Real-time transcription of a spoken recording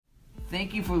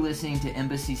Thank you for listening to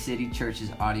Embassy City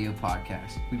Church's audio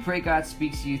podcast. We pray God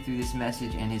speaks to you through this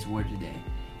message and His Word today.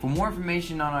 For more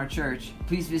information on our church,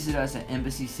 please visit us at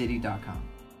embassycity.com.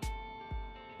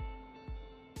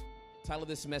 The title of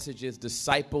this message is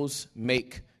Disciples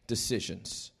Make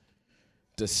Decisions.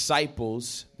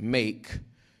 Disciples make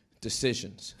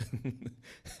decisions.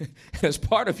 As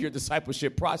part of your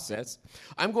discipleship process,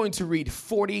 I'm going to read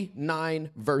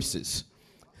 49 verses.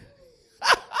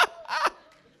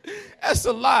 That's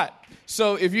a lot.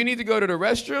 So if you need to go to the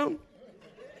restroom,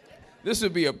 this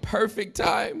would be a perfect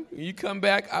time. When you come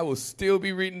back, I will still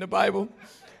be reading the Bible.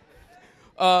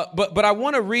 But I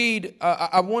want to read,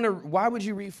 why would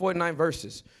you read 49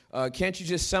 verses? Can't you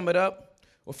just sum it up?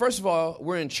 Well, first of all,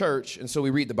 we're in church, and so we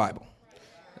read the Bible.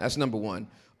 That's number one.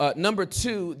 Number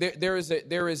two, there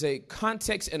is a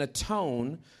context and a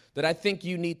tone that I think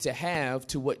you need to have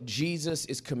to what Jesus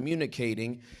is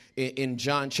communicating in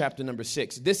John chapter number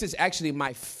 6. This is actually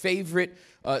my favorite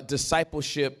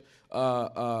discipleship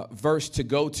verse to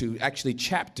go to, actually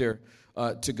chapter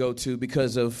to go to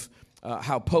because of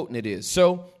how potent it is.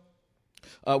 So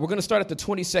we're going to start at the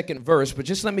 22nd verse, but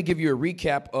just let me give you a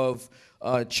recap of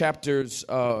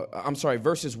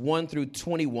verses 1 through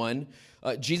 21.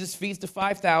 Jesus feeds the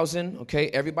 5,000, okay?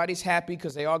 Everybody's happy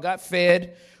because they all got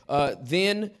fed.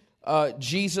 Then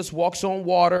Jesus walks on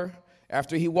water.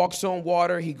 After he walks on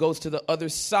water, he goes to the other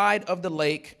side of the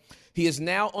lake. He is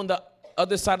now on the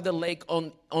other side of the lake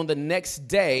on the next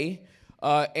day,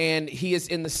 and he is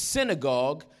in the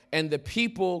synagogue, and the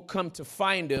people come to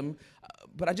find him.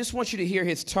 But I just want you to hear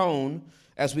his tone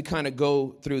as we kind of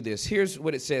go through this. Here's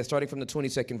what it says, starting from the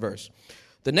 22nd verse.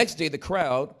 The next day, the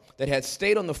crowd that had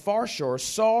stayed on the far shore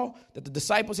saw that the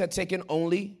disciples had taken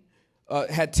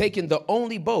the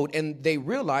only boat, and they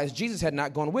realized Jesus had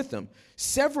not gone with them.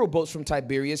 Several boats from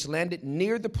Tiberias landed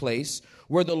near the place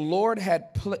where the Lord had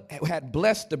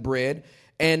blessed the bread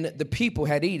and the people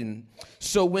had eaten.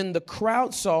 So when the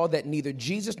crowd saw that neither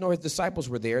Jesus nor his disciples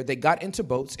were there, they got into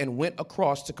boats and went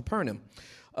across to Capernaum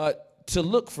to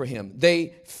look for him.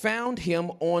 They found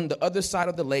him on the other side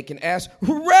of the lake and asked,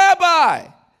 "Rabbi,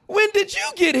 when did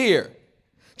you get here?"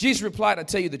 Jesus replied, "I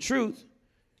tell you the truth.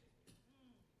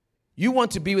 You want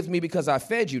to be with me because I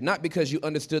fed you, not because you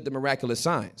understood the miraculous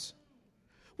signs."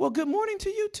 "Well, good morning to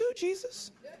you too,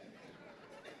 Jesus.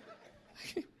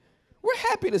 We're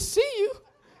happy to see you."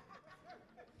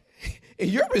 And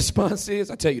your response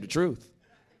is, "I tell you the truth.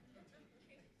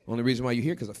 Only reason why you're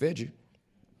here because I fed you."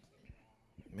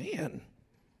 Man.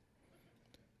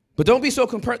 But don't be so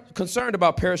concerned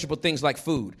about perishable things like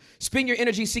food. Spend your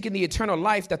energy seeking the eternal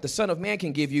life that the Son of Man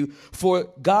can give you, for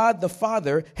God the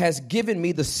Father has given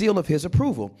me the seal of his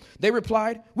approval. They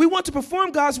replied, "We want to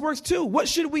perform God's works too. What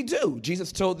should we do?"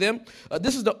 Jesus told them,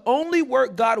 "This is the only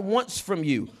work God wants from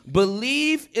you.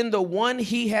 Believe in the one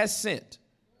he has sent."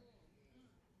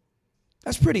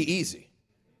 That's pretty easy.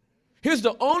 Here's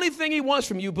the only thing he wants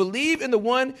from you. Believe in the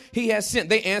one he has sent.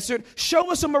 They answered,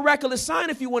 "Show us a miraculous sign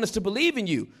if you want us to believe in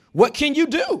you. What can you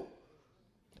do?"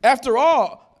 After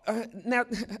all, now,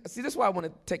 see, this is why I want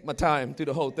to take my time through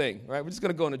the whole thing, right? We're just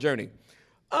going to go on a journey.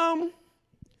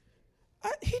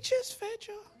 He just fed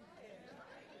y'all.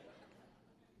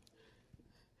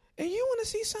 And you want to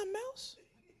see something else?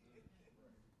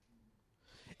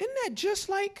 Isn't that just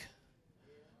like...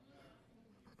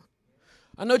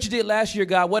 I know what you did last year,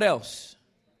 God. What else?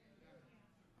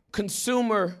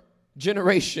 Consumer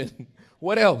generation.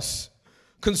 What else?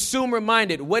 Consumer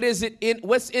minded. What's in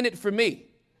it for me?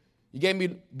 You gave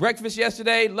me breakfast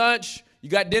yesterday, lunch. You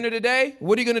got dinner today.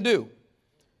 What are you going to do?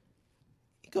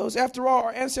 He goes, "After all,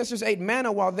 our ancestors ate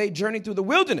manna while they journeyed through the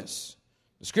wilderness.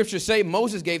 The scriptures say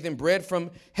Moses gave them bread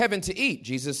from heaven to eat."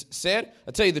 Jesus said,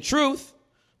 "I tell you the truth.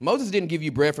 Moses didn't give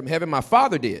you bread from heaven. My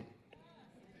Father did."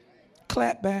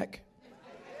 Clap back.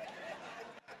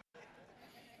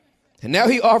 "And now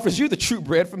he offers you the true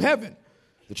bread from heaven.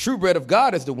 The true bread of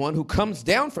God is the one who comes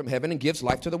down from heaven and gives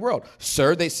life to the world."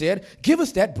 "Sir," they said, "give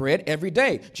us that bread every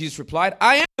day." Jesus replied,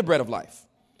 "I am the bread of life.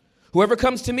 Whoever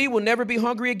comes to me will never be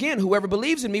hungry again. Whoever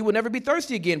believes in me will never be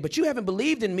thirsty again. But you haven't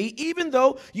believed in me, even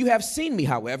though you have seen me.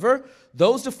 However,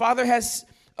 those the Father has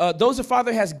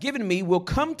given me will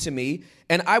come to me,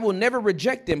 and I will never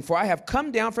reject them, for I have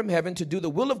come down from heaven to do the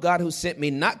will of God who sent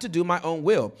me, not to do my own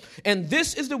will. And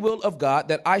this is the will of God,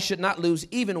 that I should not lose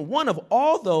even one of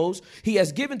all those he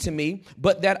has given to me,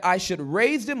 but that I should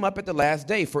raise them up at the last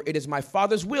day. For it is my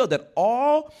Father's will that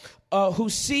all who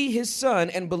see his Son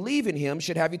and believe in him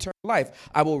should have eternal life.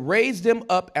 I will raise them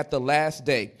up at the last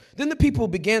day." Then the people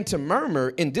began to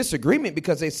murmur in disagreement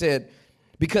because he said,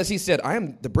 "I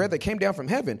am the bread that came down from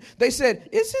heaven." They said,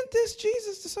 "Isn't this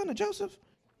Jesus, the son of Joseph?"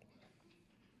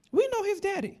 We know his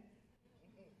daddy.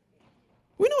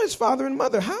 We know his father and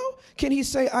mother. How can he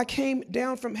say, I came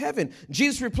down from heaven?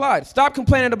 Jesus replied, stop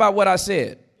complaining about what I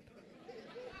said.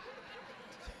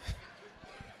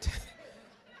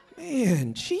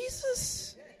 Man,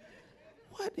 Jesus,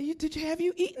 what have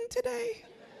you eaten today?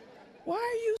 Why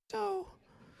are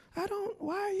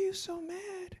you so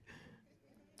mad?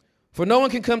 For no one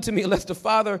can come to me unless the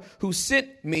Father who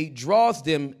sent me draws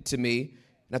them to me.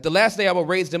 And at the last day I will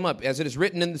raise them up. As it is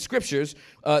written in the scriptures,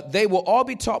 they will all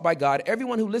be taught by God.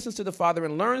 Everyone who listens to the Father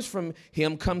and learns from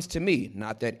him comes to me.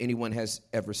 Not that anyone has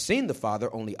ever seen the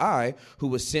Father, only I, who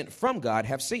was sent from God,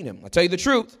 have seen him. I'll tell you the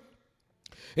truth.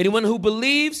 Anyone who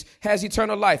believes has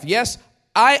eternal life. Yes,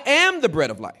 I am the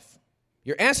bread of life.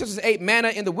 Your ancestors ate manna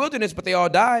in the wilderness, but they all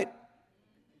died.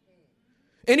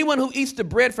 Anyone who eats the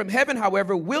bread from heaven,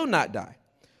 however, will not die.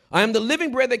 I am the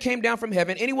living bread that came down from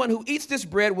heaven. Anyone who eats this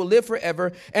bread will live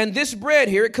forever. And this bread,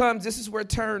 here it comes. This is where it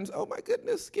turns. Oh, my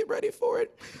goodness. Get ready for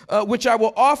it. Which I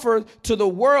will offer to the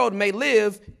world may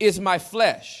live is my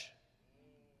flesh.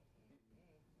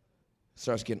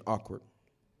 Starts getting awkward.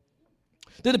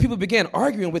 Then the people began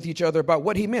arguing with each other about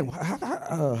what he meant.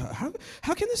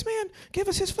 How can this man give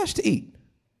us his flesh to eat?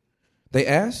 They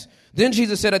asked. Then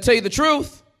Jesus said, I tell you the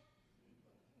truth.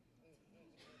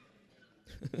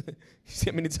 You see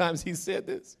how many times he said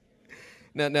this?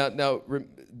 Now,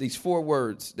 these 4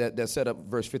 words that set up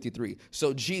verse 53.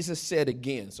 So Jesus said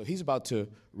again. So he's about to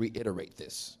reiterate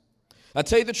this. I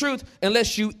tell you the truth,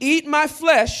 unless you eat my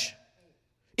flesh,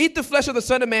 eat the flesh of the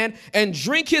Son of Man, and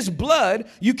drink his blood,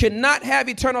 you cannot have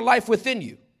eternal life within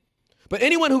you. But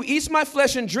anyone who eats my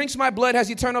flesh and drinks my blood has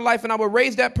eternal life, and I will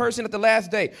raise that person at the last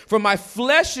day. For my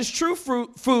flesh is true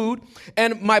food,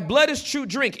 and my blood is true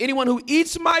drink. Anyone who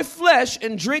eats my flesh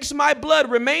and drinks my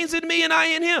blood remains in me, and I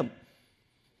in him.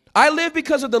 I live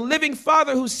because of the living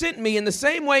Father who sent me. In the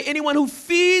same way, anyone who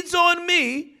feeds on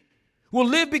me will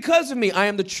live because of me. I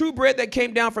am the true bread that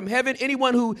came down from heaven.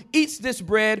 Anyone who eats this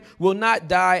bread will not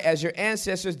die as your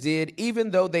ancestors did,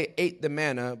 even though they ate the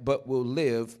manna, but will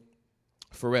live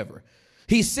forever.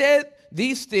 He said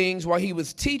these things while he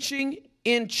was teaching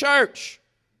in church.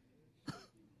 He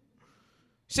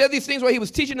said these things while he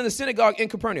was teaching in the synagogue in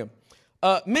Capernaum.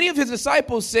 Many of his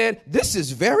disciples said, this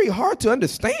is very hard to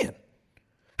understand.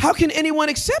 How can anyone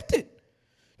accept it?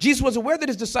 Jesus was aware that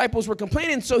his disciples were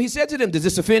complaining, so he said to them, does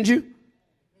this offend you?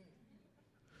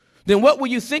 Then what will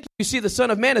you think if you see the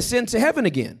Son of Man ascend to heaven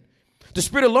again? The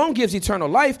Spirit alone gives eternal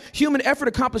life. Human effort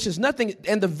accomplishes nothing,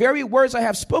 and the very words I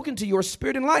have spoken to you are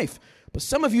spirit and life. But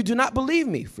some of you do not believe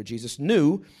me, for Jesus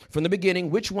knew from the beginning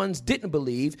which ones didn't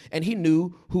believe, and he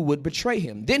knew who would betray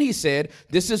him. Then he said,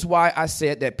 this is why I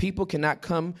said that people cannot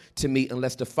come to me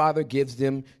unless the Father gives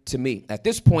them to me. At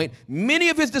this point, many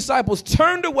of his disciples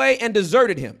turned away and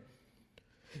deserted him.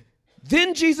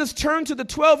 Then Jesus turned to the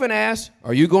 12 and asked,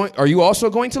 Are you also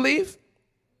going to leave?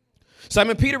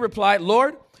 Simon Peter replied,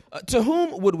 Lord, to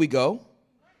whom would we go?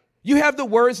 You have the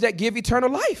words that give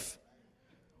eternal life.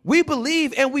 We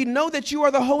believe and we know that you are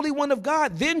the Holy One of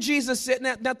God. Then Jesus said,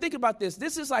 now think about this.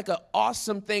 This is like an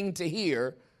awesome thing to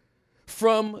hear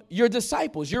from your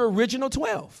disciples, your original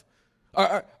 12.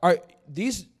 Are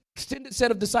these extended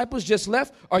set of disciples just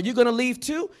left? Are you going to leave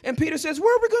too? And Peter says,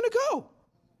 where are we going to go?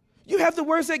 You have the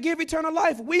words that give eternal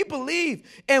life. We believe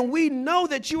and we know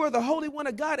that you are the Holy One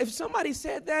of God. If somebody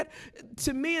said that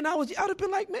to me and I would have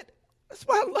been like, man, that's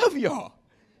why I love y'all.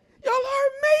 Y'all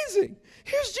are amazing.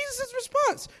 Here's Jesus'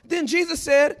 response. Then Jesus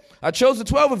said, I chose the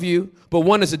 12 of you, but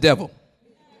one is a devil.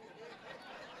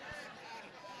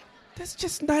 That's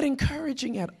just not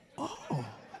encouraging at all.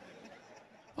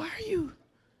 Why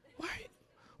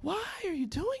are you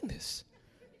doing this?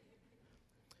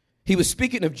 He was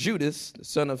speaking of Judas, the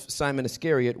son of Simon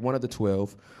Iscariot, one of the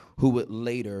 12, who would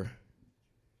later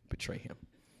betray him.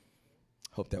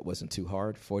 Hope that wasn't too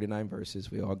hard. 49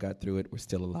 verses. We all got through it. We're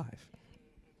still alive.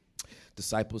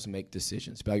 Disciples make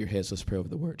decisions. Bow your heads. Let's pray over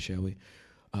the word, shall we?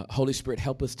 Holy Spirit,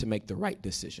 help us to make the right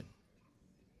decision.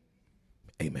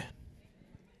 Amen.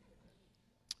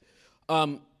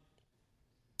 I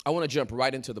want to jump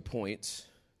right into the points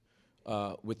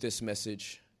with this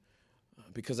message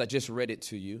because I just read it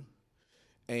to you.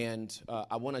 And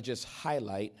I want to just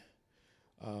highlight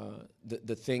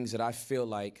the things that I feel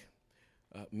like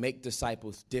make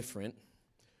disciples different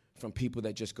from people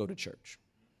that just go to church.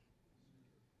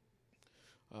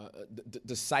 The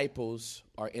disciples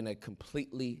are in a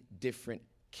completely different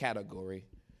category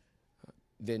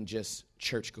than just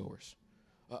churchgoers.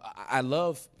 I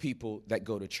love people that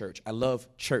go to church. I love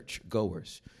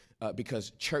churchgoers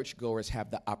because churchgoers have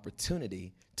the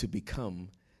opportunity to become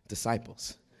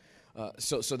disciples.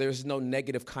 So there's no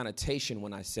negative connotation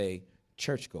when I say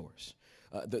churchgoers.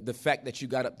 The fact that you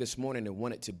got up this morning and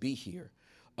wanted to be here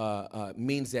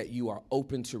means that you are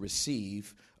open to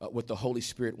receive what the Holy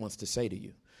Spirit wants to say to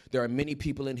you. There are many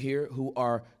people in here who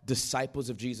are disciples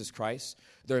of Jesus Christ.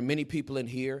 There are many people in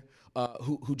here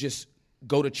who just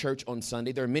go to church on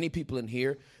Sunday. There are many people in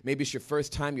here, maybe it's your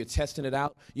first time, you're testing it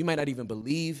out. You might not even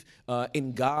believe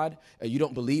in God. You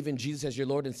don't believe in Jesus as your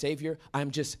Lord and Savior.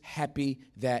 I'm just happy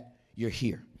that you're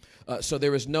here. So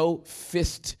there is no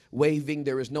fist waving.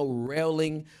 There is no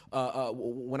railing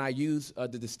when I use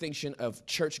the distinction of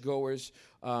churchgoers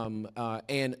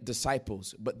and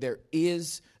disciples. But there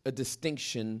is a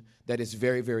distinction that is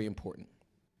very, very important.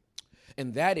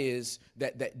 And that is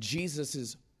that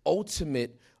Jesus'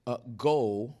 ultimate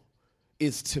goal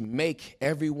is to make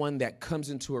everyone that comes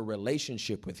into a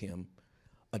relationship with him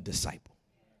a disciple.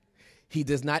 He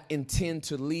does not intend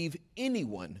to leave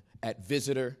anyone at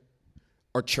visitor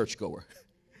or churchgoer.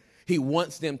 He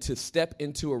wants them to step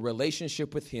into a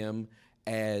relationship with him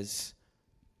as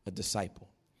a disciple.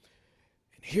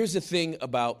 And here's the thing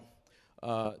about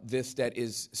this that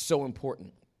is so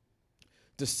important.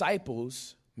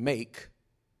 Disciples make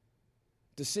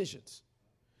decisions.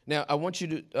 Now, I want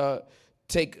you to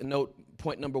take note,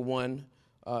 point number one,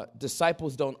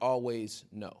 disciples don't always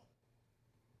know.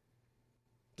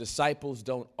 Disciples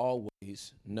don't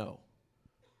always know.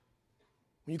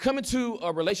 When you come into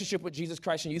a relationship with Jesus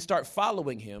Christ and you start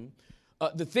following him,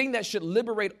 the thing that should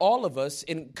liberate all of us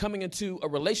in coming into a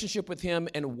relationship with him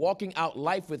and walking out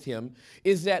life with him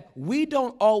is that we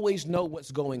don't always know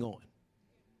what's going on.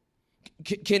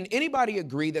 Can anybody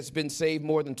agree that's been saved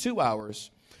more than 2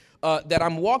 hours that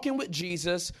I'm walking with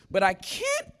Jesus, but I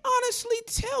can't honestly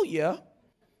tell you,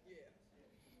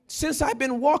 since I've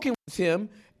been walking with him,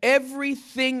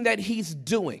 everything that he's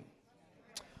doing?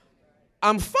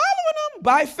 I'm following him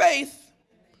by faith.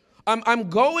 I'm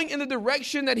going in the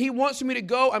direction that he wants me to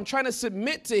go. I'm trying to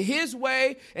submit to his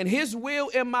way and his will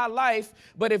in my life.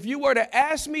 But if you were to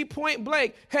ask me point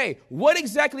blank, hey, what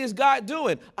exactly is God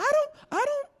doing? I don't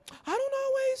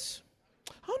always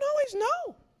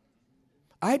know.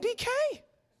 IDK.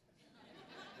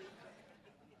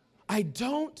 I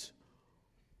don't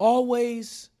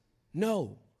always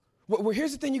know. Well,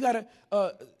 here's the thing you got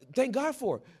to thank God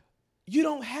for. You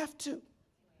don't have to.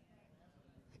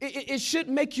 It should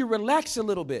make you relax a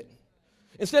little bit.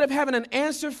 Instead of having an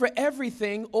answer for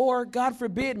everything or, God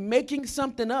forbid, making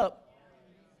something up,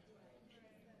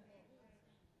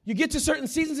 you get to certain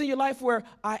seasons in your life where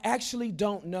I actually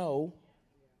don't know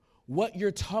what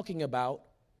you're talking about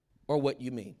or what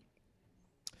you mean.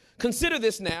 Consider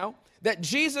this now, that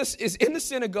Jesus is in the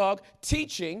synagogue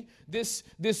teaching. This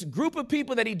group of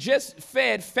people that he just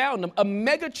fed found him. A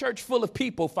mega church full of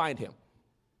people find him.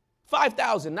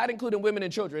 5,000, not including women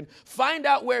and children, find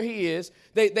out where he is.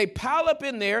 They pile up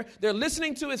in there. They're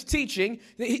listening to his teaching.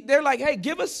 They're like, hey,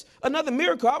 give us another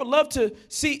miracle. I would love to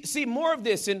see more of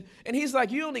this. And he's like,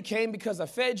 you only came because I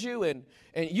fed you, and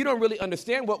you don't really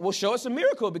understand what will show us a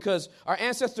miracle, because our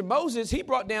ancestor Moses, he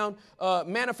brought down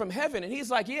manna from heaven. And he's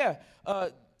like, yeah,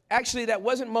 actually, that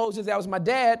wasn't Moses. That was my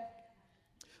dad.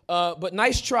 But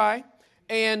nice try.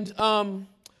 And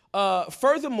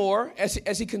furthermore,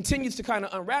 as he continues to kind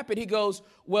of unwrap it, he goes,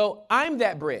 well, I'm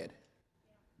that bread.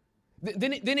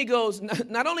 Then he goes,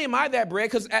 not only am I that bread,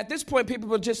 because at this point, people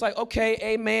were just like, okay,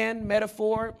 amen,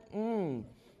 metaphor.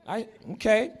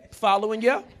 Okay, following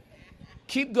you.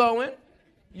 Keep going.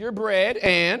 You're bread,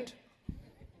 and,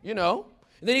 you know.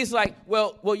 And then he's like,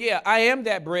 well, yeah, I am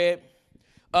that bread,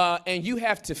 and you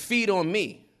have to feed on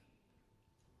me.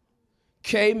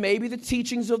 Okay, maybe the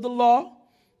teachings of the law,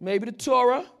 maybe the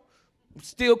Torah.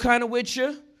 Still kind of with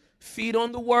you. Feed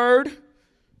on the word.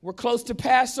 We're close to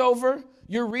Passover.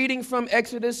 You're reading from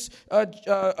Exodus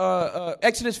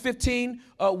 15,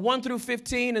 1 through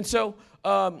 15. And so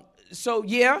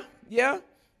yeah,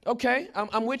 okay,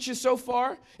 I'm with you so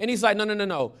far. And he's like,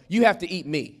 no, you have to eat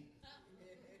me.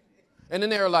 And then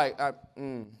they're like,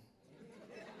 I'm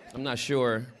not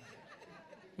sure.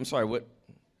 I'm sorry, what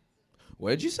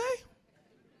did you say?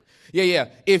 Yeah,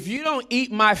 if you don't eat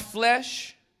my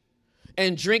flesh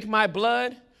and drink my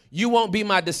blood, you won't be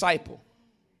my disciple.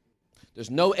 There's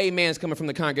no amens coming from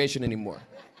the congregation anymore.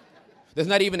 There's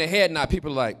not even a head nod.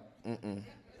 People are like,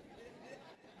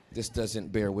 this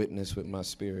doesn't bear witness with my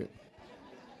spirit.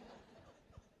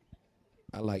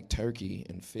 I like turkey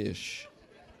and fish.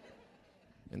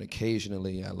 And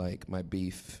occasionally I like my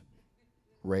beef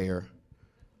rare.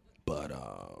 But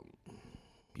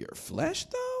your flesh,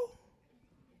 though?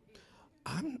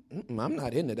 I'm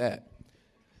not into that.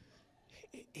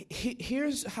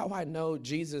 Here's how I know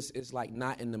Jesus is like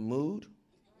not in the mood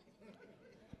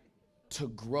to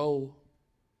grow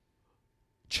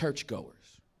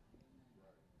churchgoers.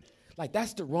 Like,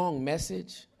 that's the wrong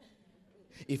message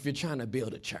if you're trying to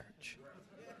build a church.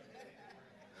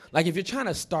 Like, if you're trying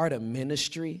to start a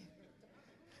ministry,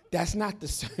 that's not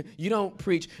you don't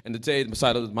preach, and today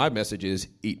my message is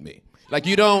eat me. Like,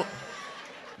 you don't,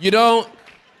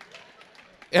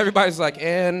 everybody's like,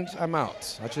 and I'm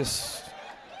out.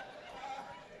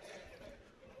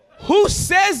 Who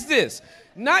says this?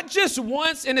 Not just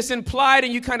once and it's implied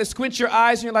and you kind of squint your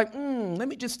eyes and you're like, let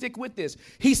me just stick with this.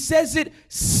 He says it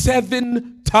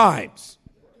 7 times.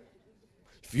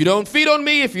 If you don't feed on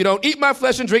me, if you don't eat my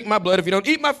flesh and drink my blood, if you don't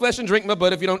eat my flesh and drink my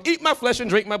blood, if you don't eat my flesh and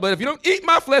drink my blood, if you don't eat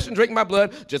my flesh and drink my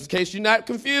blood, just in case you're not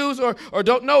confused or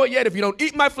don't know it yet, if you don't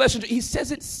eat my flesh and drink, he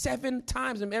says it 7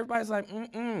 times and everybody's like,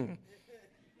 And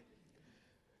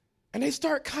they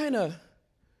start kind of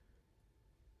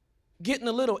getting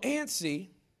a little antsy.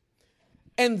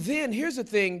 And then here's the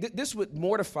thing, this would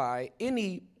mortify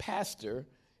any pastor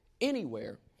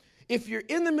anywhere. If you're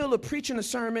in the middle of preaching a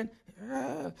sermon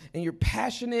and you're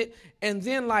passionate, and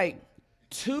then like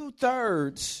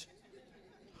 2/3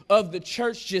 of the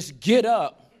church just get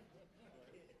up.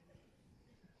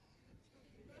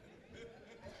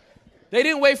 They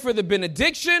didn't wait for the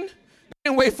benediction. They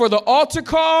didn't wait for the altar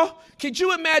call. Could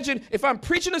you imagine if I'm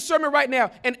preaching a sermon right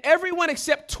now and everyone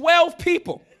except 12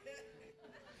 people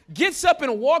gets up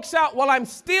and walks out while I'm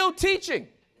still teaching?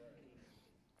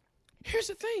 Here's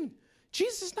the thing.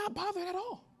 Jesus is not bothered at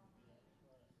all.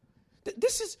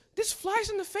 This flies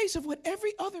in the face of what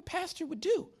every other pastor would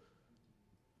do.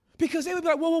 Because they would be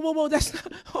like, whoa, that's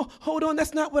not, hold on,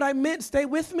 that's not what I meant. Stay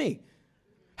with me.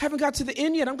 Haven't got to the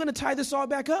end yet. I'm going to tie this all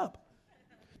back up.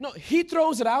 No, he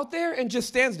throws it out there and just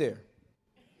stands there.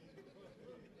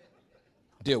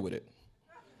 Deal with it.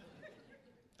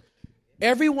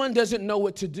 Everyone doesn't know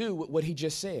what to do with what he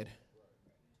just said.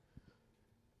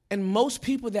 And most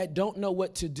people that don't know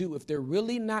what to do, if they're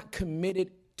really not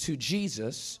committed to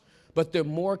Jesus, but they're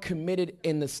more committed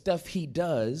in the stuff he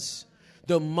does,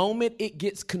 the moment it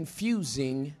gets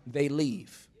confusing, they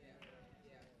leave.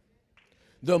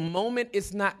 The moment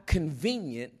it's not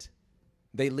convenient,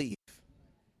 they leave.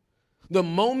 The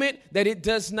moment that it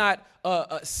does not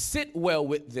sit well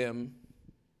with them,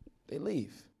 they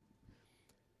leave.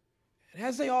 And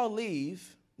as they all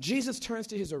leave, Jesus turns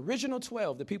to his original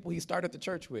 12, the people he started the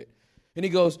church with. And he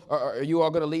goes, are you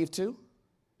all going to leave too?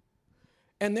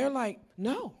 And they're like,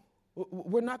 no,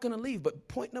 we're not going to leave. But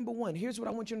point number 1, here's what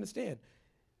I want you to understand.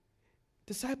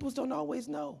 Disciples don't always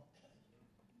know.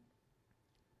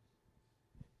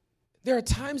 There are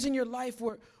times in your life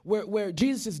where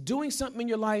Jesus is doing something in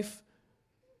your life.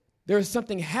 There is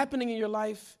something happening in your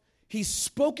life. He's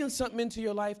spoken something into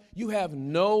your life. You have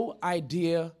no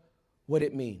idea what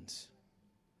it means.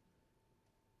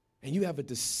 And you have a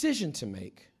decision to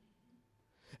make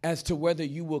as to whether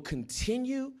you will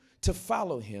continue to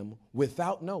follow him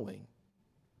without knowing,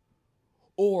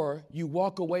 or you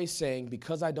walk away saying,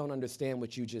 because I don't understand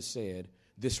what you just said,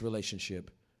 this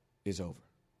relationship is over.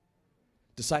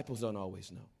 Disciples don't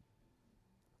always know.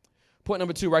 Point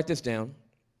number 2, write this down.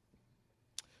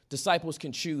 Disciples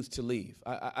can choose to leave.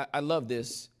 I love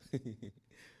this.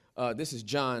 This is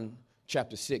John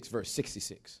chapter 6, verse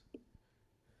 66.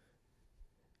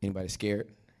 Anybody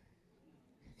scared?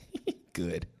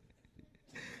 Good.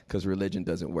 Because religion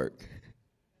doesn't work.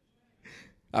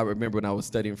 I remember when I was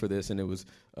studying for this and it was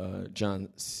John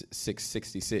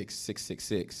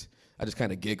 666. I just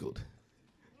kind of giggled.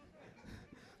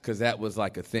 Because that was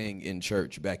like a thing in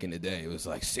church back in the day. It was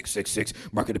like 666,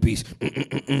 mark of the beast.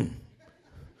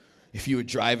 If you were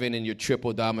driving and your trip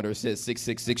odometer says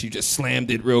 666, you just slammed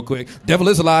it real quick. Devil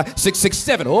is a lie.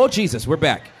 667. Oh, Jesus, we're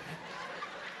back.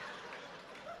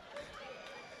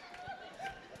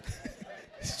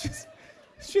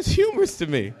 It's just humorous to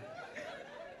me.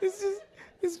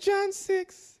 It's John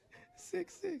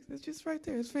 666. It's just right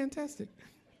there. It's fantastic.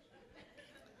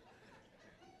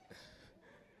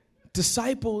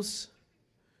 Disciples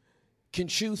can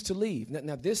choose to leave.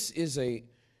 Now this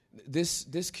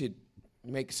could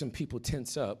make some people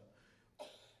tense up.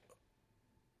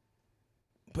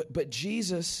 But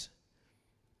Jesus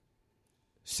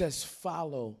says,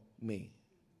 follow me.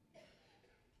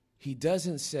 He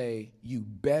doesn't say, you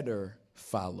better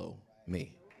follow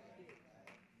me.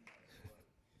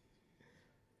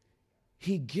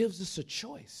 He gives us a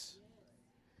choice.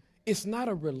 It's not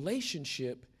a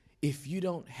relationship if you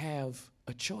don't have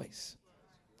a choice.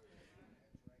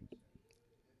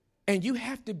 And you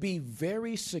have to be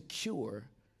very secure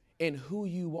in who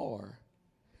you are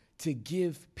to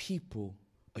give people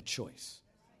a choice.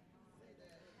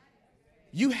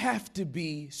 You have to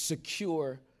be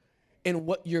secure in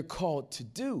what you're called to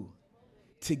do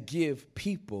to give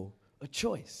people a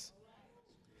choice.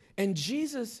 And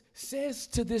Jesus says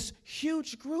to this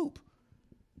huge group,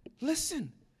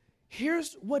 listen,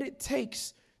 here's what it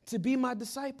takes to be my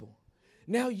disciple.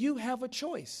 Now you have a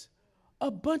choice. A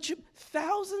bunch of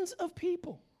thousands of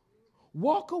people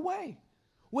walk away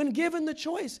when given the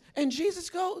choice. And Jesus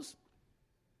goes,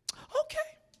 okay.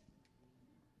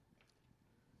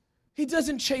 He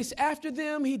doesn't chase after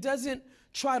them. He doesn't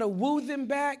try to woo them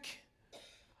back.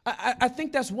 I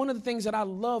think that's one of the things that I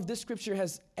love. This scripture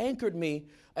has anchored me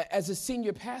as a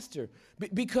senior pastor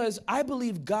because I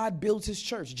believe God builds his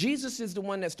church. Jesus is the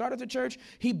one that started the church.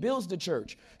 He builds the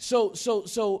church. So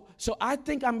I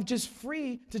think I'm just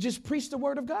free to just preach the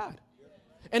word of God.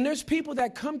 And there's people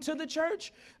that come to the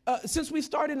church. Since we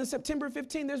started in September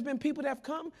 15, there's been people that have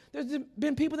come. There's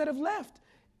been people that have left.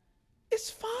 It's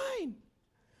fine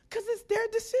because it's their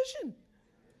decision.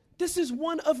 This is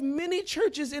one of many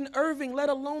churches in Irving, let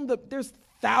alone there's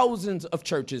thousands of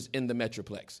churches in the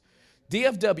Metroplex.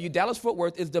 DFW, Dallas-Fort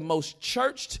Worth, is the most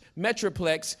churched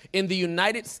Metroplex in the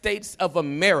United States of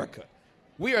America.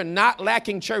 We are not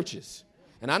lacking churches.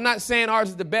 And I'm not saying ours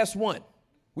is the best one.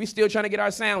 We still trying to get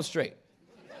our sound straight.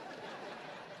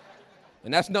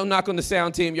 And that's no knock on the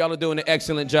sound team. Y'all are doing an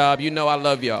excellent job. You know I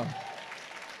love y'all.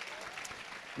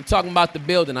 I'm talking about the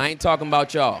building. I ain't talking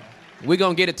about y'all. We're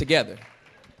going to get it together.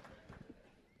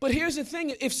 But here's the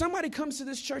thing. If somebody comes to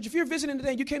this church, if you're visiting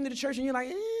today and you came to the church and you're like,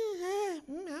 I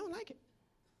don't like it.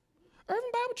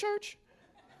 Irving Bible Church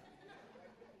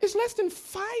is less than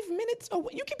 5 minutes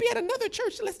away. You could be at another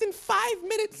church less than 5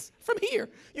 minutes from here.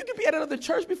 You could be at another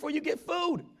church before you get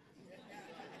food.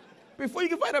 Before you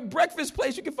can find a breakfast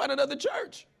place, you can find another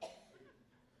church.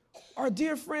 Our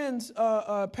dear friends,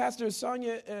 Pastor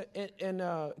Sonia and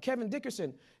Kevin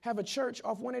Dickerson, have a church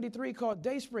off 183 called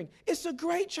Dayspring. It's a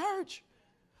great church.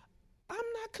 I'm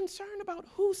not concerned about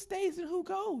who stays and who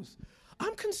goes.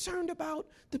 I'm concerned about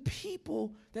the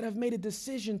people that have made a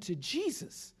decision to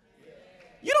Jesus.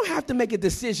 You don't have to make a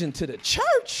decision to the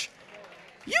church.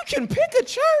 You can pick a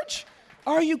church.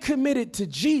 Are you committed to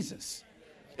Jesus?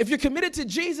 If you're committed to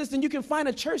Jesus, then you can find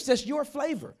a church that's your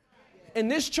flavor. And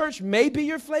this church may be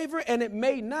your flavor and it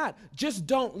may not. Just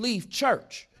don't leave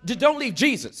church. Just don't leave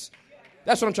Jesus.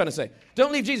 That's what I'm trying to say.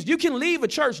 Don't leave Jesus. You can leave a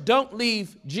church. Don't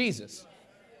leave Jesus.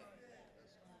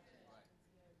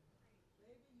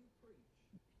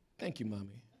 Thank you,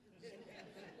 Mommy.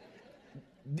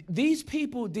 These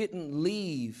people didn't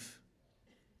leave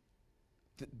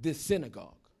the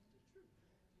synagogue.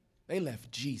 They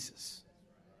left Jesus.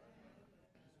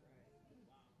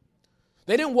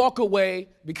 They didn't walk away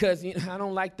because I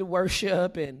don't like the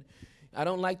worship and I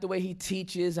don't like the way he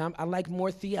teaches. I like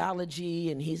more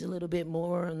theology and he's a little bit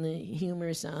more on the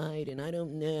humor side and I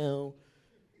don't know.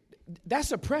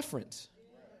 That's a preference.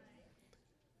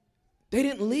 They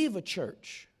didn't leave a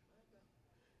church.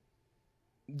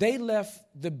 They left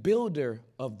the builder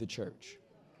of the church.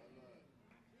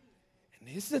 And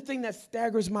this is the thing that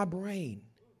staggers my brain.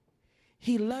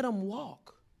 He let them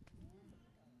walk.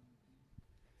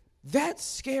 That's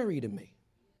scary to me.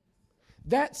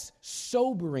 That's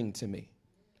sobering to me.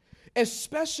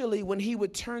 Especially when he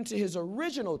would turn to his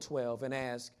original 12 and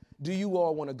ask, do you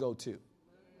all want to go too?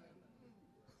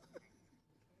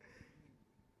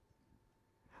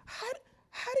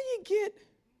 How do you get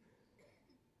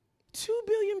 2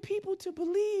 billion people to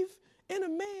believe in a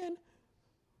man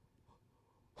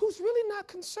who's really not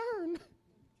concerned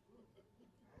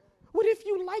with if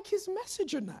you like his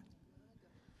message or not?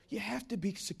 You have to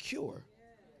be secure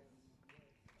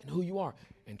in who you are.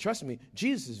 And trust me,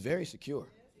 Jesus is very secure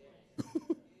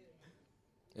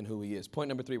in who he is. Point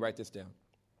number 3, write this down.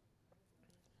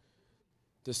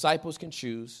 Disciples can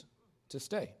choose to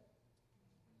stay.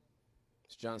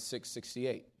 It's John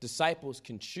 6:68. Disciples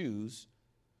can choose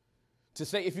to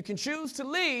stay. If you can choose to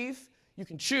leave, you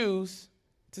can choose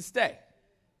to stay.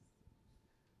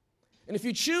 And if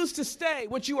you choose to stay,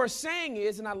 what you are saying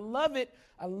is, and I love it,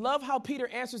 I love how Peter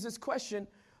answers this question,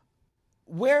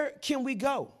 where can we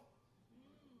go?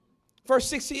 Verse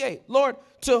 68, Lord,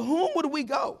 to whom would we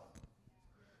go?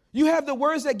 You have the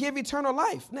words that give eternal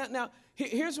life. Now,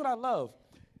 here's what I love.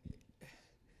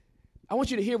 I want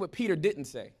you to hear what Peter didn't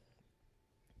say.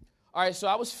 All right, so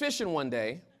I was fishing one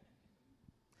day.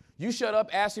 You showed up,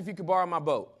 asked if you could borrow my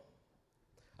boat.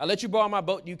 I let you borrow my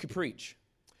boat, you could preach.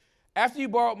 After you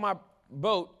borrowed my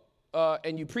boat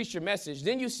and you preached your message,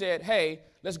 then you said, hey,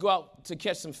 let's go out to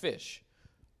catch some fish.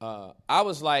 I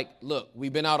was like, look,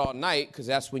 we've been out all night because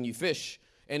that's when you fish.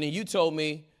 And then you told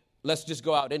me, let's just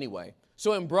go out anyway.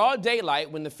 So in broad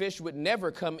daylight, when the fish would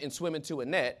never come and swim into a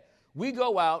net, we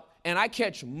go out and I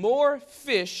catch more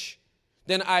fish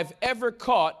than I've ever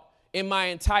caught in my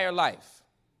entire life.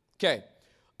 Okay.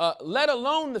 Let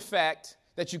alone the fact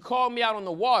that you called me out on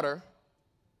the water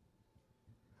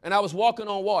and I was walking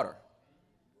on water.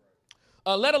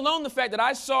 Let alone the fact that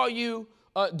I saw you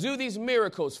do these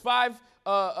miracles. Five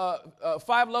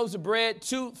loaves of bread,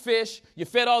 2 fish. You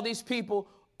fed all these people.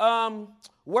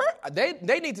 Where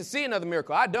they need to see another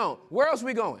miracle. I don't. Where else are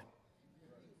we going?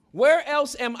 Where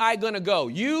else am I going to go?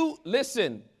 You,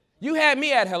 listen, you had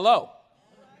me at hello.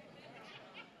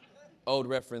 Old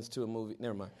reference to a movie.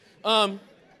 Never mind.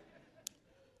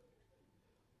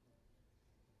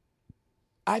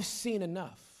 I've seen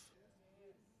enough.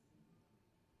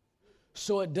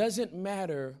 So it doesn't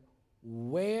matter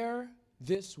where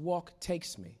this walk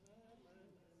takes me.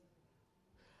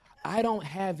 I don't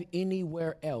have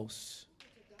anywhere else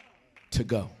to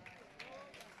go.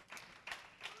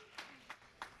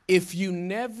 If you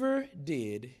never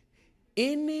did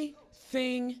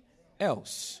anything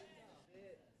else,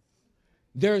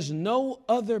 there's no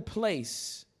other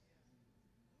place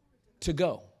to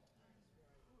go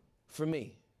for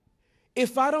me.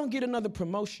 If I don't get another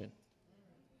promotion,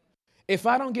 if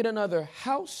I don't get another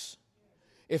house,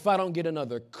 if I don't get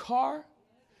another car,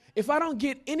 if I don't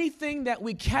get anything that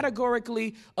we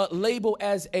categorically label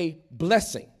as a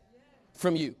blessing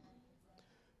from you,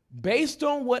 based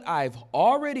on what I've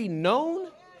already known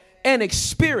and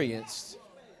experienced,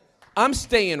 I'm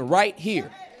staying right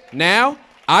here. Now,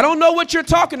 I don't know what you're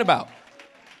talking about.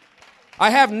 I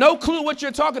have no clue what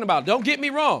you're talking about. Don't get me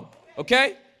wrong,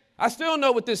 okay? I still don't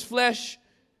know what this flesh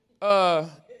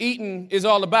eating is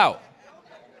all about.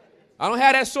 I don't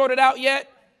have that sorted out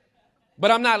yet,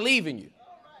 but I'm not leaving you.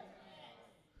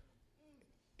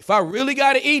 If I really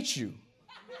got to eat you,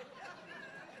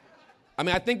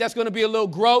 I think that's going to be a little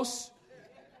gross,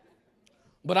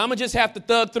 but I'm going to just have to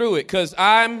thug through it because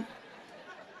I'm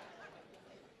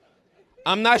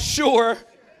not sure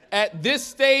at this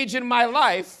stage in my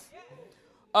life,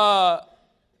 I'm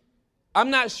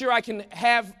not sure I can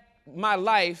have my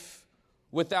life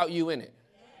without you in it.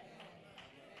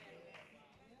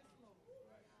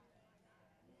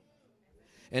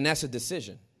 And that's a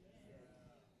decision.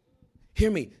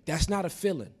 Hear me, that's not a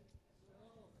feeling.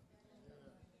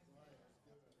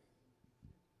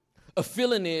 A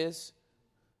feeling is,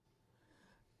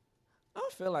 I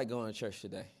don't feel like going to church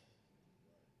today.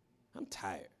 I'm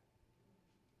tired.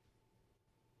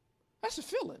 That's a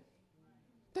feeling.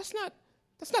 That's not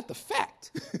the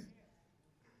fact.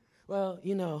 Well,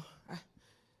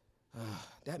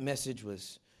 that message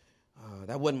was,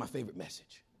 that wasn't my favorite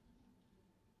message.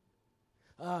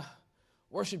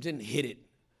 Worship didn't hit it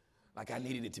like I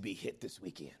needed it to be hit this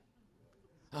weekend.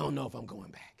 I don't know if I'm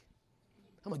going back.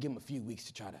 I'm going to give them a few weeks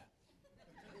to try to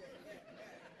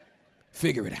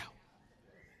figure it out.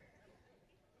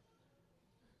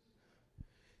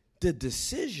 The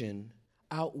decision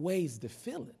outweighs the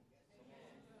feeling.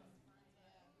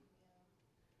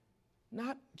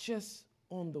 Not just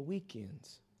on the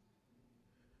weekends,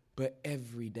 but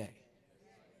every day.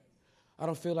 I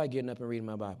don't feel like getting up and reading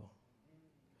my Bible.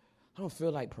 I don't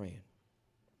feel like praying.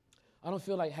 I don't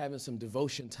feel like having some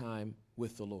devotion time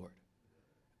with the Lord.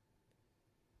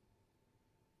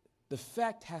 The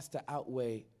fact has to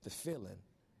outweigh the feeling,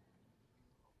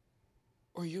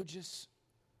 or you'll just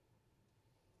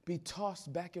be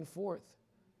tossed back and forth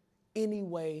any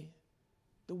way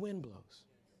the wind blows.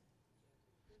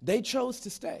 They chose to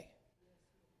stay.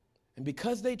 And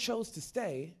because they chose to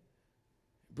stay,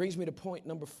 it brings me to point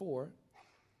number 4.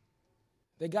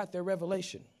 They got their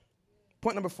revelation.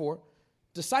 Point number 4,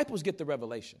 disciples get the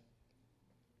revelation.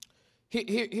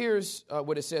 Here's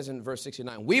what it says in verse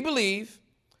 69. We believe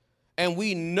and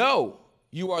we know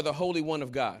you are the Holy One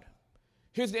of God.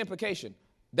 Here's the implication.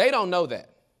 They don't know that.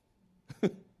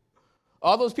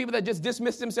 All those people that just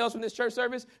dismissed themselves from this church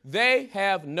service, they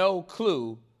have no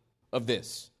clue of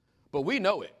this. But we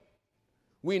know it.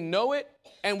 We know it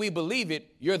and we believe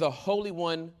it. You're the Holy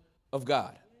One of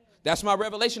God. That's my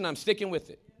revelation. I'm sticking with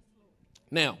it.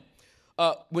 Now,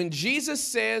 when Jesus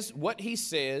says what he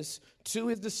says to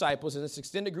his disciples and this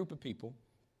extended group of people,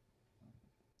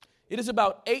 it is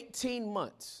about 18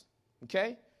 months,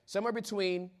 okay? Somewhere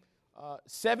between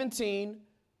 17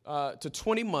 to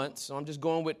 20 months. So I'm just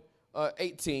going with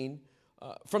 18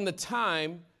 from the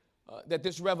time that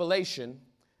this revelation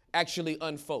actually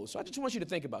unfolds. So I just want you to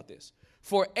think about this.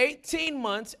 For 18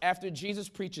 months after Jesus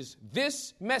preaches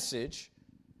this message,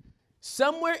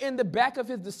 somewhere in the back of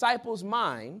his disciples'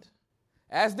 mind,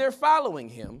 as they're following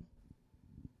him,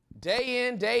 day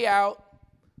in, day out,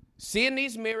 seeing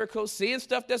these miracles, seeing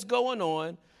stuff that's going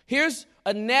on, here's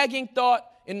a nagging thought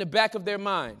in the back of their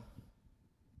mind.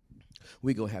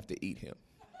 We're going to have to eat him.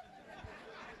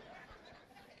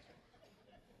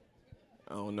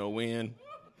 I don't know when.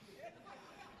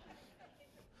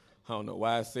 I don't know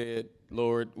why I said,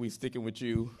 Lord, we sticking with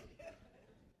you.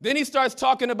 Then he starts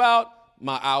talking about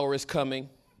my hour is coming,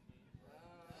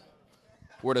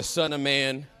 where the Son of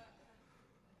Man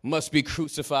must be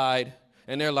crucified.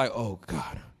 And they're like, oh,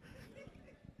 God,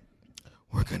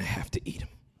 we're going to have to eat him.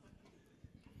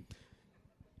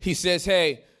 He says,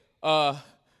 hey, to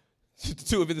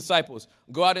two of his disciples,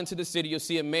 go out into the city. You'll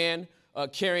see a man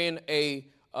carrying a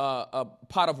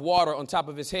pot of water on top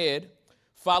of his head.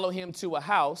 Follow him to a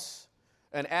house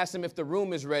and ask him if the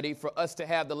room is ready for us to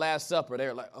have the Last Supper.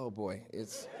 They're like, oh, boy,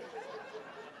 it's...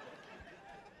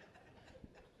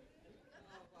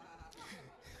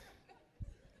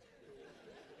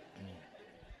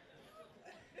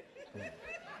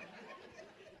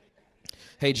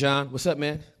 Hey, John, what's up,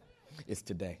 man? It's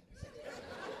today.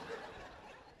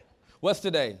 What's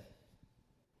today?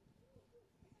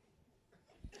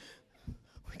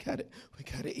 We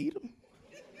gotta eat him.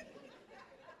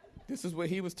 This is what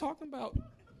he was talking about.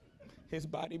 His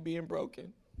body being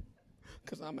broken.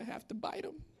 Because I'm going to have to bite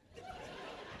him.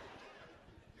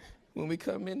 When we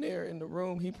come in there in the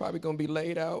room, he probably going to be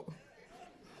laid out.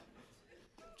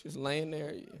 Just laying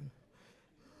there.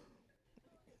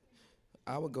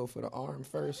 I would go for the arm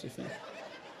first if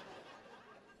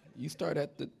you start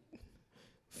at the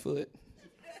foot.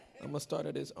 I'm going to start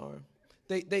at his arm.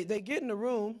 They get in the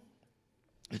room.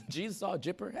 Jesus saw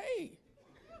Jipper. Hey,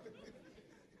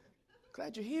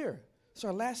 glad you're here. It's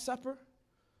our Last Supper.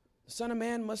 The Son of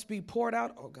Man must be poured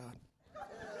out. Oh, God.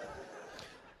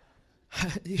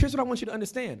 Here's what I want you to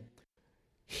understand.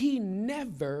 He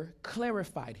never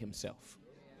clarified himself.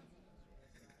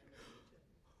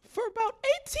 For about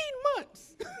 18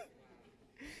 months.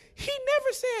 He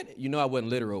never said, you know I wasn't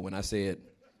literal when I said.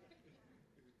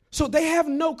 So they have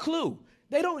no clue.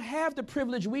 They don't have the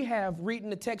privilege we have reading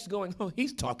the text going, oh,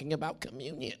 he's talking about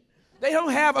communion. They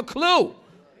don't have a clue.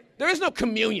 There is no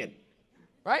communion,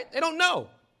 right? They don't know.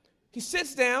 He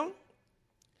sits down.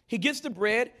 He gets the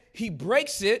bread. He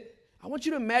breaks it. I want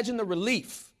you to imagine the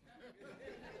relief.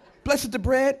 Blesses the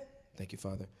bread. Thank you,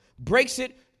 Father. Breaks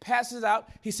it, passes out.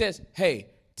 He says, hey,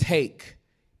 take,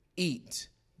 eat.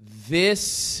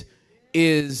 This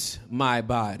is my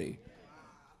body.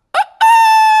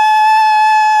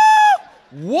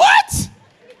 What?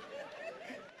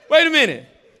 Wait a minute.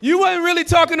 You wasn't really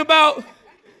talking about,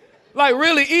 like,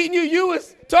 really eating you. You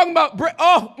was talking about bread.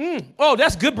 Oh,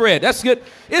 that's good bread. That's good.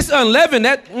 It's unleavened.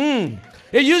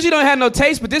 It usually don't have no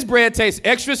taste, but this bread tastes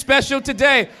extra special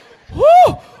today.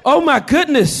 Woo! Oh, my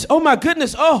goodness. Oh, my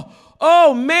goodness.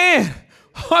 Oh, man.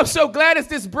 Oh, I'm so glad it's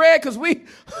this bread because we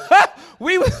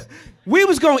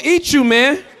was going to eat you,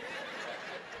 man.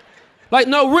 Like,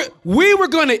 no, we were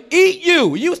going to eat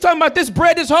you. You was talking about this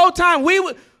bread this whole time.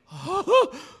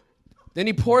 Then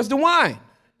he pours the wine.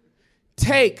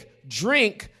 Take,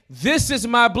 drink. This is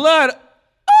my blood.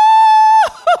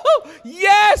 Oh,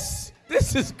 yes.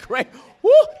 This is great.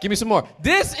 Woo, give me some more.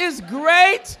 This is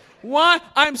great wine.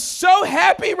 I'm so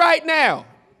happy right now.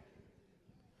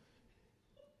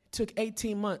 It took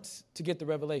 18 months to get the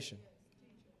revelation.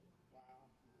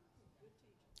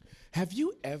 Have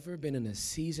you ever been in a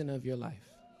season of your life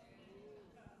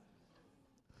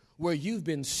where you've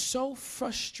been so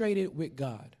frustrated with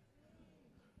God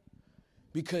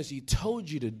because he told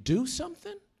you to do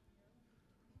something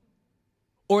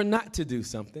or not to do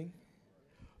something,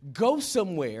 go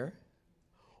somewhere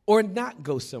or not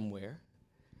go somewhere,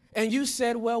 and you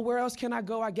said, well, where else can I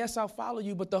go? I guess I'll follow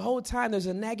you. But the whole time there's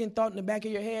a nagging thought in the back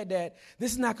of your head that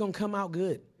this is not going to come out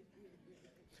good.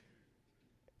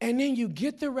 And then you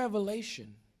get the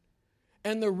revelation,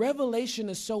 and the revelation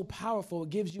is so powerful,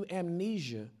 it gives you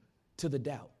amnesia to the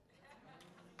doubt.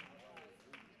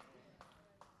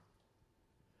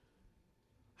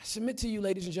 I submit to you,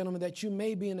 ladies and gentlemen, that you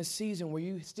may be in a season where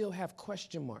you still have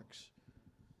question marks.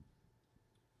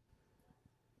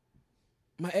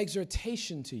 My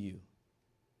exhortation to you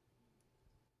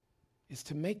is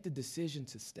to make the decision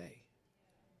to stay,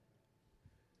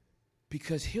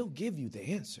 because he'll give you the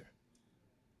answer.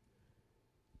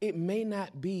 It may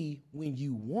not be when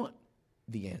you want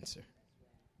the answer,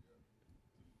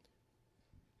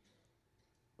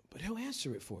 but he'll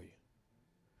answer it for you.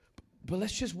 But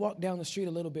let's just walk down the street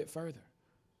a little bit further.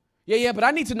 Yeah, but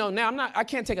I need to know now. I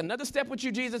can't take another step with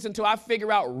you, Jesus, until I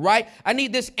figure out right. I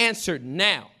need this answered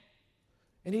now.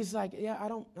 And he's like, yeah,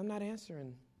 I'm not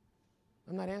answering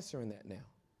that now.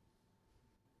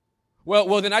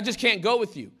 Well, then I just can't go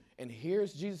with you. And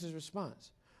here's Jesus' response.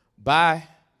 Bye.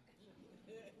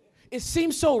 It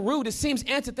seems so rude. It seems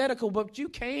antithetical, but you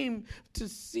came to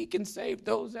seek and save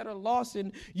those that are lost,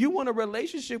 and you want a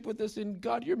relationship with us, and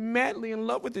God, you're madly in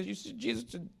love with us. You see Jesus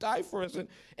to die for us,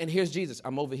 and here's Jesus.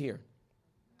 I'm over here.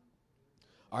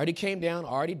 I already came down,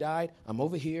 already died. I'm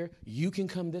over here. You can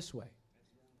come this way.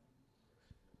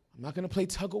 I'm not going to play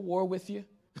tug of war with you.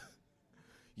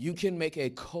 You can make a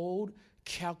cold,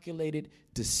 calculated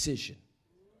decision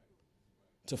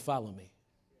to follow me.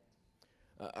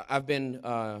 I've been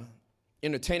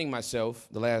entertaining myself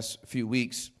the last few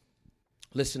weeks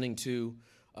listening to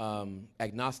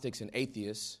agnostics and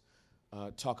atheists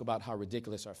talk about how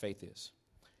ridiculous our faith is.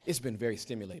 It's been very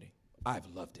stimulating. I've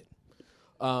loved it.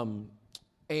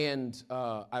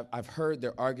 I've heard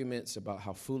their arguments about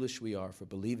how foolish we are for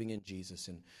believing in Jesus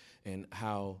and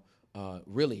how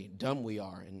really dumb we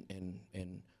are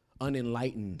and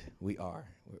unenlightened we are.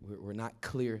 We're not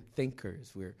clear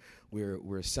thinkers.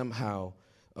 We're somehow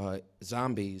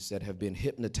zombies that have been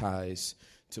hypnotized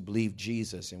to believe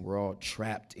Jesus, and we're all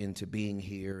trapped into being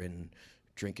here and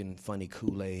drinking funny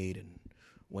Kool-Aid and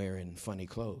wearing funny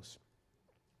clothes.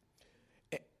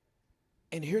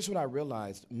 And here's what I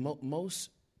realized. Most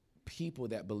people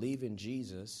that believe in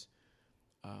Jesus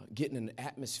get in an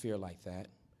atmosphere like that,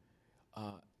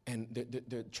 and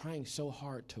they're trying so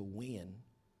hard to win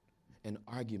an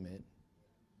argument,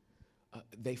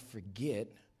 they forget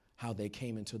how they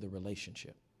came into the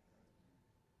relationship.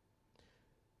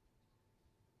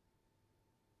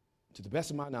 To the best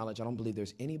of my knowledge, I don't believe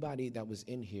there's anybody that was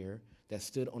in here that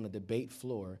stood on a debate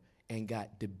floor and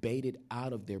got debated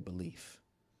out of their belief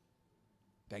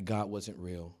that God wasn't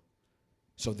real,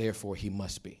 so therefore he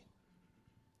must be.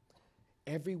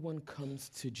 Everyone comes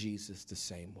to Jesus the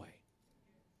same way,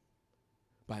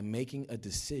 by making a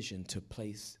decision to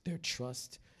place their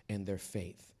trust and their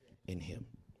faith in him.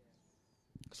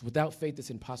 Because without faith, it's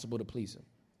impossible to please him.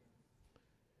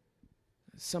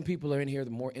 Some people are in here that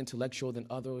are more intellectual than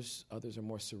others. Others are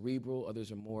more cerebral.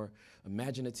 Others are more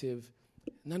imaginative.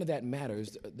 None of that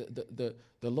matters. The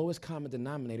lowest common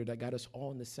denominator that got us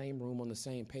all in the same room on the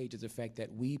same page is the fact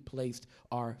that we placed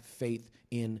our faith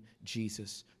in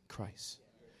Jesus Christ.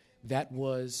 That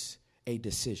was a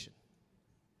decision.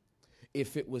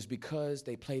 If it was because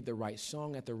they played the right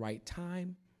song at the right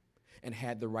time and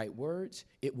had the right words,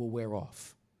 it will wear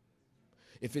off.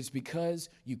 If it's because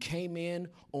you came in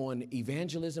on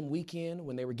evangelism weekend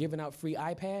when they were giving out free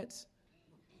iPads,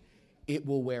 it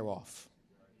will wear off.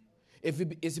 Is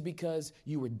it because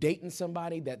you were dating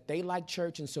somebody that they liked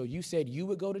church and so you said you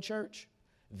would go to church,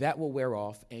 that will wear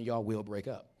off and y'all will break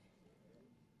up.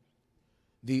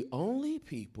 The only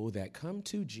people that come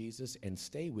to Jesus and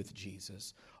stay with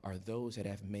Jesus are those that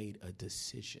have made a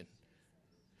decision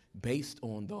based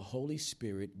on the Holy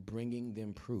Spirit bringing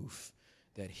them proof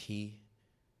that he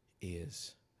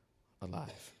is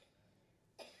alive.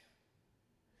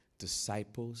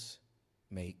 Disciples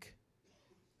make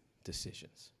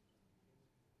decisions.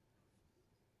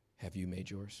 Have you made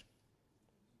yours?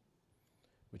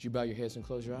 Would you bow your heads and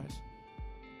close your eyes?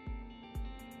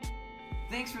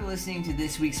 Thanks for listening to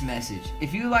this week's message.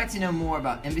 If you would like to know more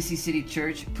about Embassy City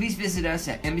Church, please visit us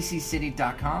at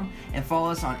embassycity.com and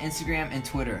follow us on Instagram and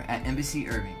Twitter at Embassy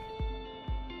Irving.